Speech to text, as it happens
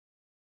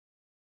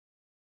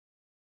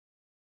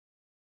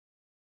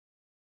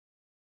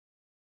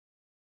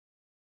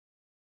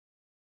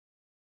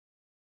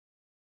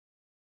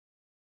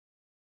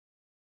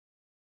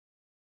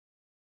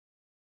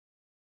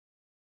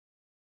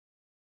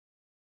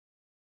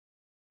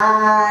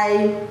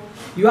Hi,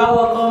 you are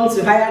welcome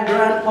to Higher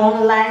Ground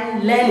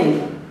Online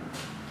Learning.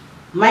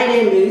 My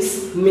name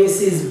is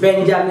Mrs.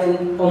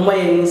 Benjamin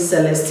Omoyeni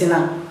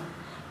Celestina.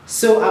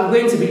 So I'm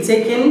going to be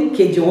taking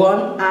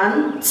KG1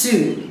 and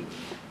 2.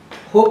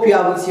 Hope you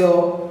are with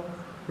your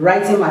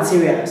writing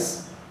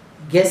materials.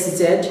 Get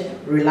seated,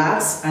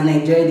 relax, and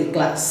enjoy the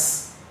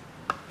class.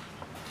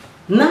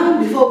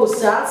 Now, before we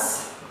start,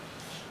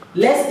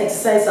 let's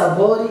exercise our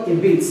body a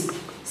bit.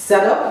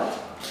 Stand up,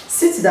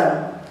 sit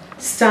down,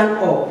 stand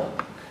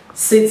up,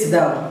 sit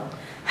down.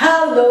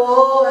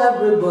 Hello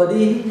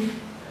everybody,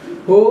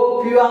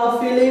 hope you are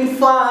feeling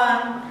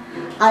fine.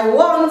 I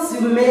want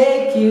to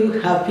make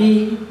you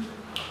happy.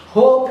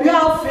 Hope you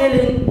are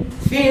feeling,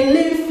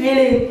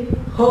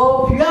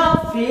 hope you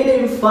are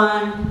feeling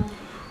fine.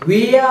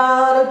 We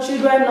are the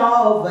children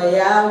of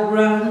Higher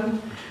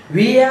Ground.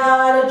 We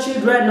are the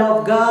children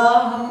of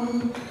God.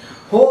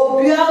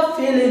 Hope you are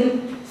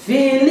feeling,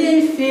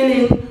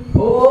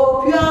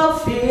 hope you are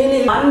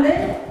feeling.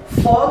 Monday,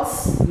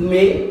 4th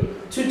May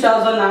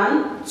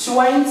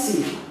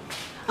 2020.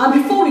 And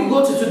before we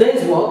go to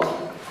today's work,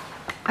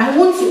 I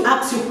want to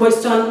ask you a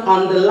question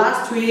on the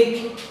last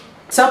week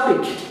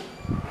topic.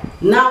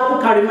 Now,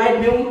 who can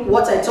remind me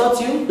what I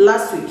taught you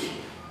last week?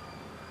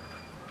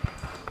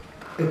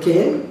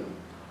 Okay.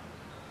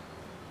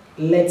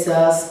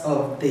 Letters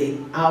of the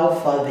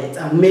alphabet.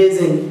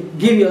 Amazing.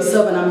 Give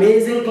yourself an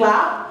amazing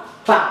clap.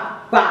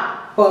 Pa,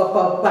 pa, pa,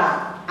 pa,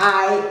 pa.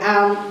 I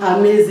am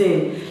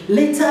amazing.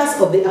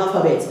 Letters of the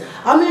alphabet.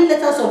 How many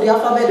letters of the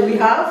alphabet do we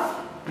have?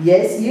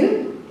 Yes,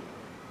 you?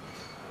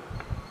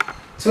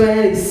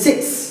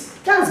 26.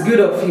 That's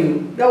good of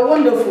you. You're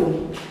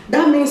wonderful.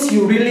 That means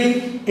you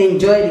really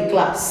enjoy the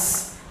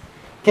class.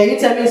 Can you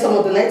tell me some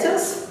of the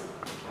letters?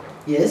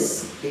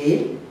 Yes.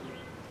 A,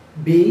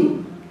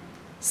 B,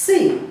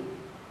 C,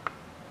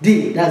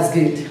 D. That's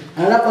good.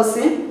 Another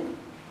person?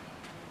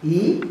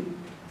 E,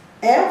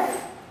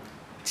 F,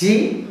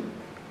 G,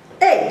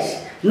 H.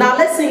 Now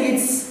let's sing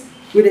it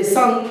with a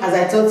song as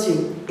I taught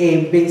you.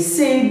 A, B,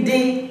 C,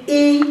 D,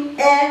 E,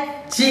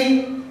 F,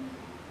 G,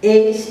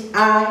 H,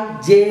 I,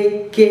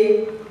 J,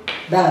 K.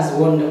 That's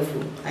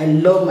wonderful. I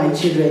love my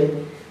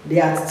children.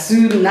 They are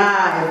too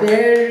nice.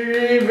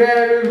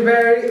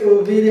 Very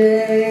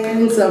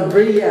obedient and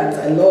brilliant.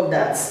 I love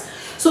that.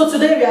 So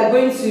today we are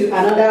going to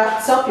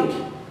another topic.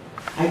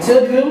 I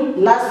told you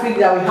last week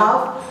that we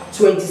have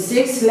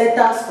 26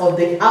 letters of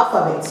the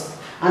alphabet.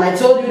 And I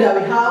told you that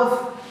we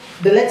have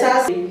the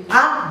letters A,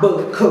 B,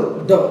 K,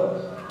 D,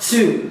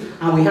 2.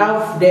 And we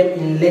have them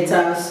in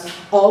letters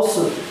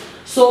also.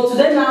 So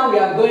today now we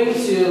are going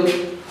to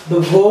the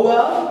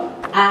vowel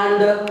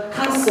and the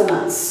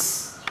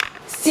consonants.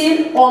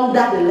 Still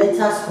under the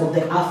letters of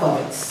the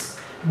alphabet.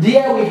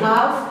 There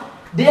are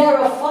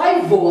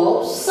 5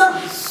 vowel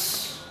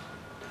sounds.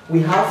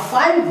 We have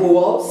 5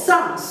 vowel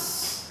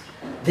sounds.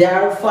 There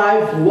are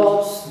 5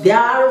 vowels. There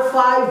are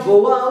 5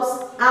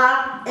 vowels.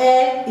 A,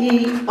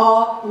 E, I,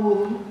 O,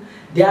 U.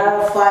 There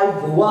are 5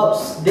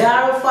 vowels. There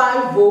are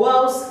 5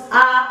 vowels.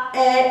 A,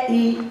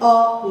 E, I,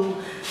 O, U.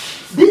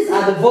 These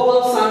are the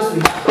vowel sounds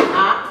we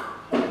have.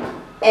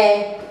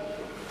 A,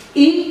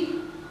 E,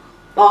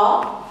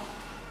 O,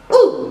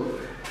 U.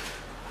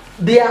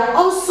 They are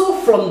also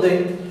from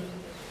the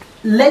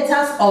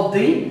letters of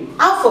the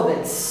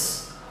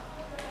alphabets.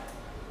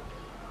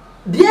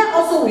 There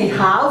also we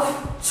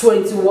have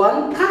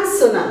 21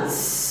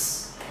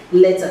 consonants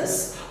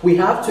letters. We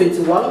have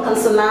 21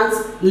 consonant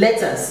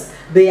letters.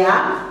 They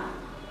are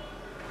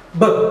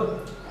B,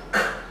 K,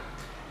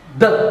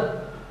 D,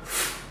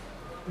 F,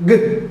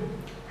 G,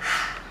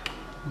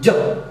 J,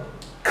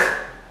 K,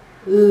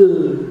 L,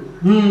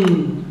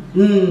 M, P,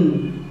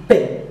 K,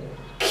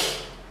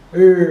 R,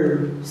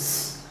 S,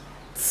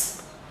 T,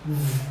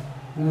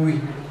 V,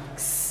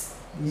 X,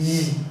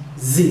 Y,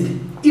 Z.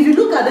 If you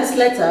look at these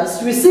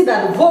letters, we see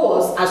that the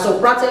vowels are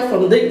subtracted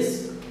from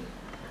these.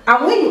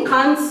 And when you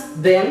count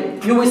them,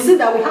 you will see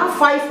that we have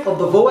 5 of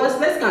the vowels.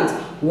 Let's count.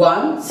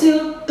 1,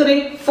 2,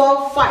 3,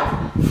 4,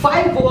 5.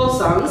 5 vowel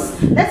sounds.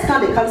 Let's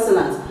count the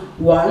consonants.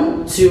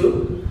 1,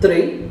 2,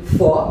 3,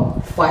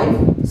 4,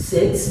 5,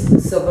 6,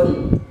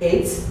 7,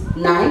 8,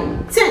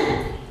 9,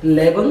 10,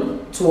 11,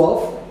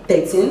 12,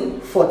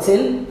 13,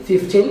 14,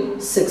 15,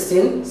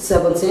 16,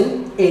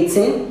 17,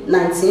 18,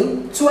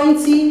 19,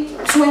 20,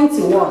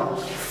 21.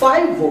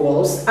 5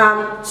 vowels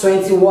and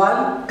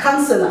 21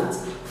 consonants.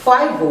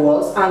 5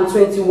 vowels and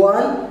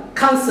 21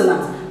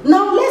 consonants.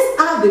 Now let's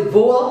add the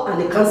vowel and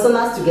the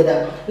consonants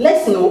together.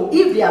 Let's know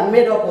if they are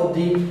made up of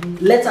the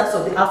letters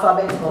of the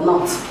alphabet or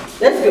not.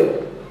 Let's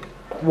go.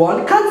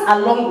 1. Count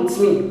along with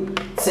me.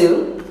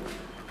 2,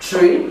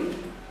 3,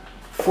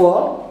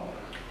 4,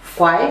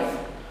 5,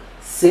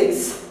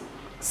 6,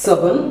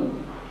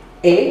 7,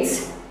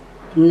 8,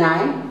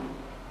 9,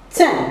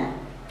 10,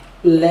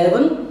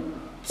 11,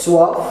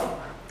 12,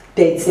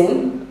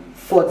 13,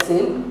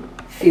 14,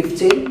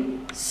 15,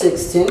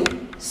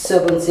 16,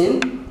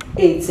 17,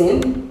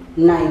 18,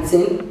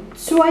 19,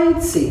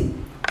 20,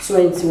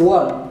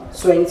 21,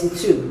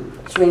 22,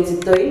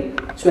 23,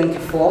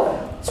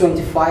 24,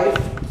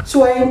 25,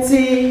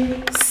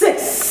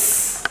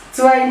 26.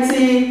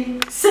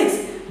 26.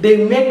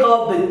 They make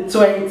up the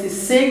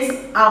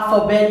 26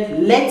 alphabet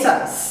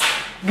letters.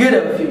 Good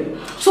of you.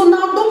 So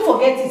now don't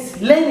forget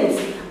it, learn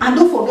it, and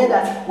don't forget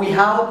that we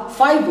have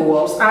 5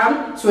 vowels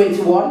and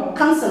 21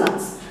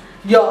 consonants.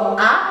 Your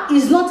A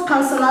is not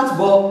consonant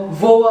but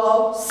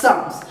vowel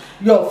sounds.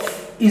 Your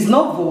F is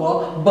not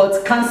vowel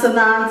but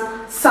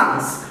consonant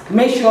sounds.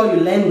 Make sure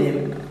you learn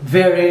them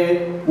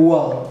very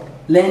well.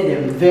 Learn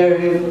them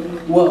very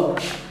well.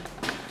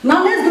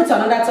 Now let's go to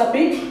another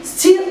topic,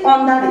 still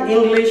under the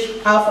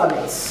English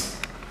alphabet.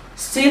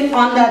 Still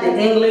under the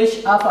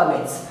English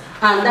alphabet.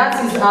 And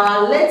that is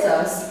our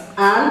letters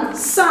and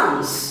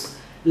sounds.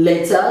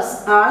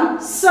 Letters and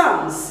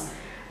sounds.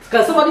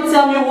 Can somebody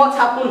tell me what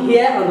happened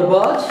here on the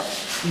board?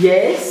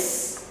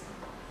 Yes.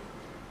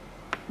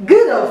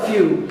 Good of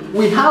you.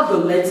 We have the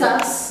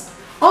letters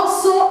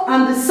also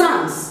and the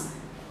sounds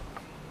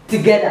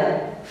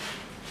together.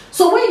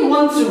 So when you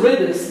want to read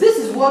this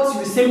is what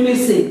you simply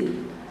say.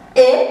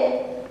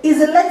 A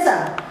is a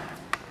letter.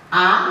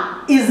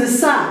 A is the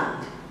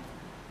sound.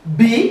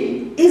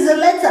 B is a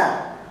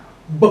letter.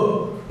 B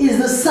is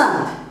the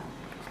sound.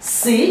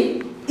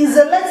 C is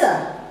a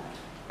letter.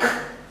 K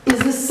is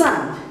the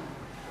sound.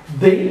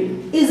 D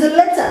is a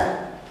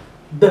letter.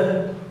 D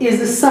is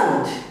the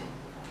sound.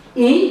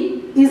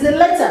 E is a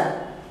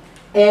letter.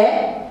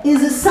 E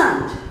is a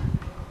sound.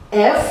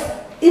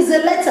 F is a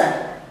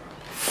letter.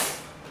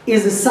 F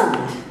is a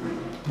sound.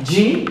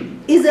 G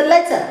is a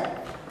letter.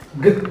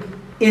 G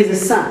is a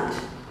sound.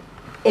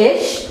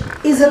 H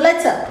is a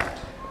letter.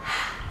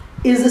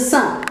 H is a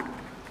sound.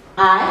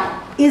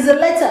 I is a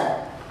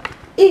letter.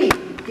 E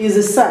is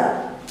a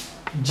sound.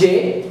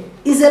 J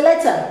is a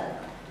letter.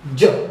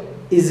 J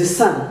is a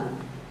sound.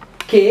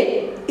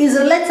 K is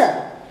a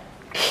letter.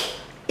 K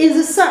is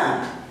a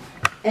sound.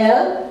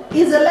 L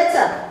is a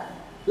letter.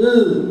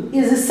 L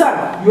is a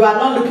sound. You are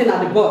not looking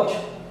at the board.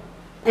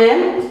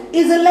 M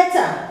is a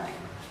letter.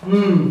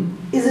 M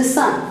is a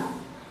sound.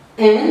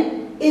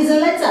 N is a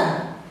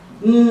letter.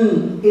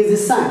 N is a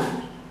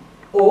sound.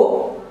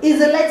 O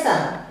is a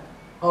letter.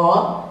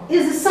 O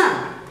is a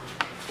sound.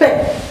 P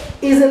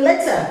is a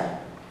letter.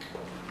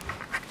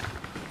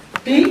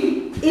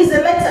 P is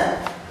a letter.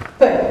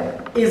 P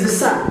is a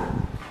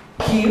sound.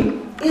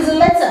 Q is a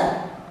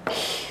letter. Q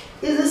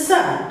is a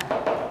sound.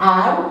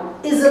 R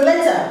is a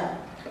letter.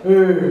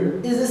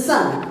 R is a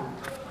sound.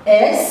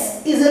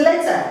 S is a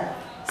letter.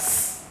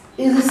 S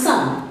is a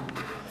sound.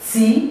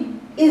 T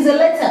is a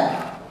letter.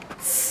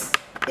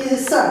 T is a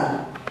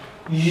sound.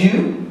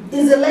 U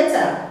is a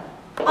letter.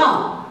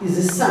 R is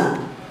a sound.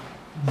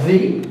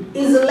 V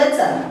is a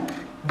letter.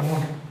 V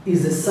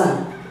is a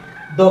sound.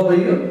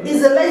 W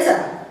is a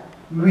letter.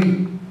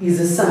 W is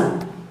a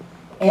sound.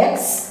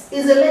 X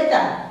is a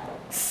letter.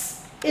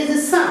 X is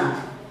a sound.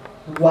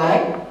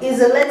 Y is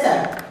a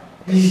letter.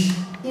 Z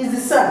is a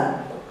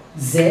sound.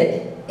 Z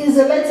is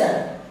a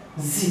letter.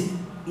 Z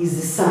is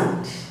a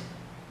sound.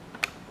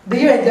 Do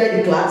you enjoy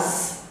the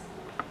class?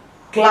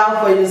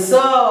 Clap for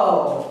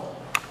yourself.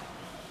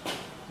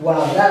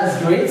 Wow, that's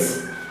great.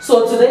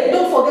 So today,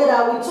 don't forget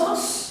that we taught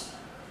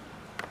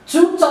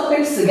 2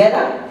 topics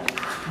together.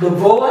 The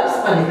vowels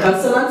and the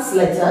consonants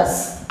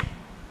letters.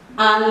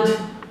 And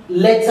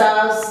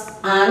letters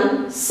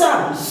and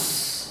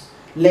sounds.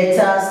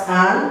 Letters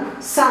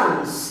and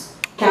sounds.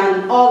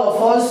 Can all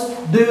of us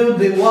do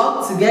the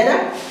work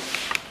together?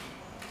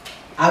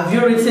 Have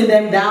you written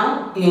them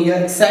down in your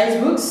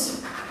exercise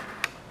books?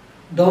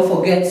 Don't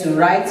forget to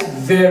write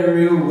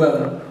very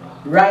well.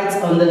 Write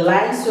on the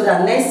line so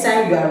that next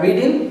time you are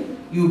reading,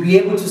 you'll be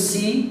able to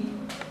see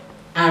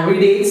and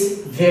read it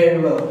very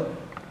well.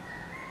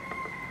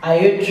 Are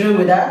you through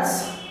with that?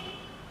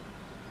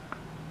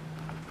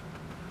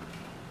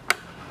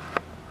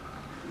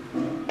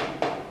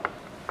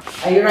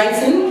 Are you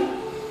writing?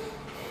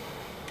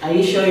 Are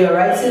you sure you're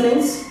writing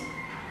it?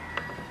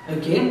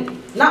 Okay.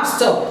 Now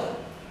stop.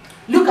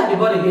 Look at the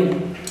board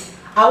again.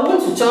 I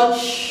want to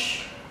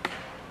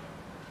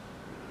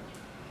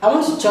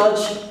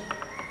touch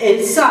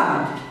a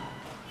sound,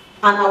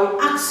 and I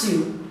will ask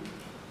you.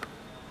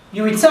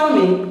 You will tell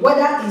me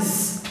whether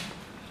it's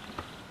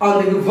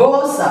on the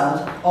vowel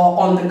sound or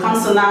on the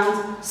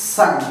consonant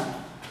sound.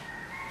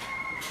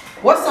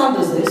 What sound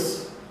is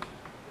this?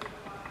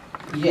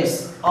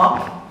 Yes,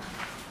 A.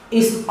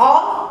 Is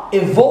A a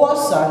vowel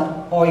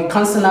sound or a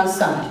consonant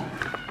sound?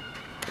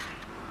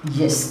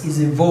 Yes, it's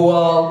a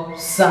vowel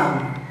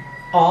sound.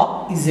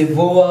 A is a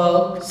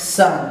vowel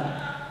sound.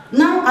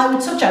 Now I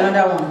will touch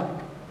another one.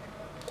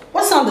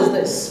 What sound is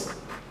this?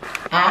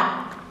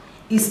 A.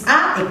 Is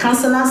A a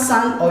consonant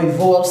sound or a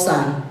vowel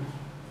sound?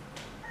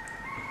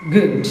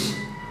 Good.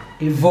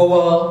 A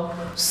vowel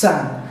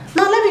sound.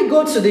 Now let me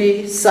go to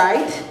the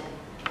side.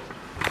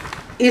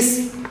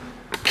 Is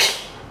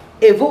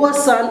a vowel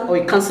sound or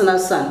a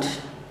consonant sound?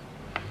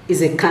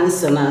 Is a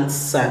consonant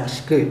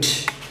sound. Good.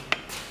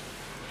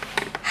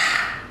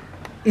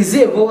 Is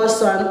it a vowel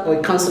sound or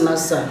a consonant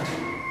sound?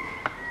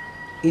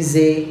 is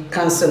a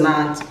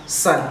consonant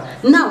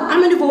sound. Now, how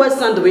many vowel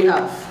sounds do we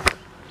have?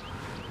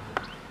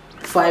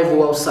 5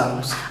 vowel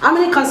sounds. How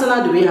many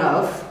consonants do we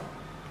have?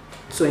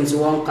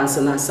 21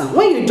 consonant sounds.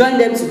 When you join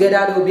them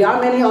together, there will be how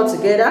many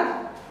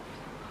altogether?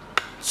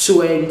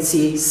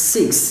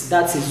 26.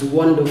 That is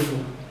wonderful.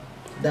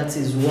 That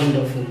is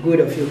wonderful. Good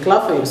of you.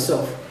 Clap for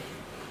yourself.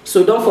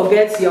 So don't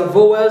forget your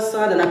vowel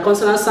sound and a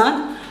consonant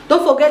sound.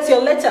 Don't forget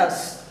your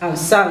letters and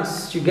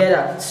sounds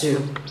together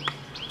too.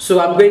 So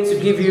I'm going to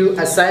give you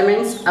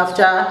assignments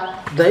after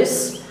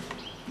this.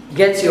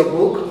 Get your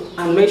book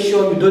and make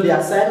sure you do the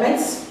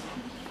assignments.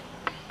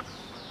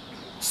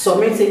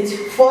 Submit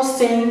it first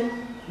thing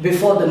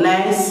before the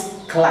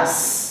next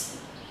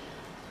class.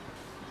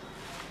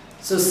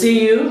 So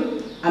see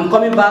you. I'm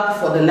coming back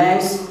for the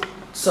next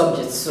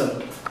subject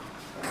soon.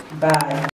 Bye.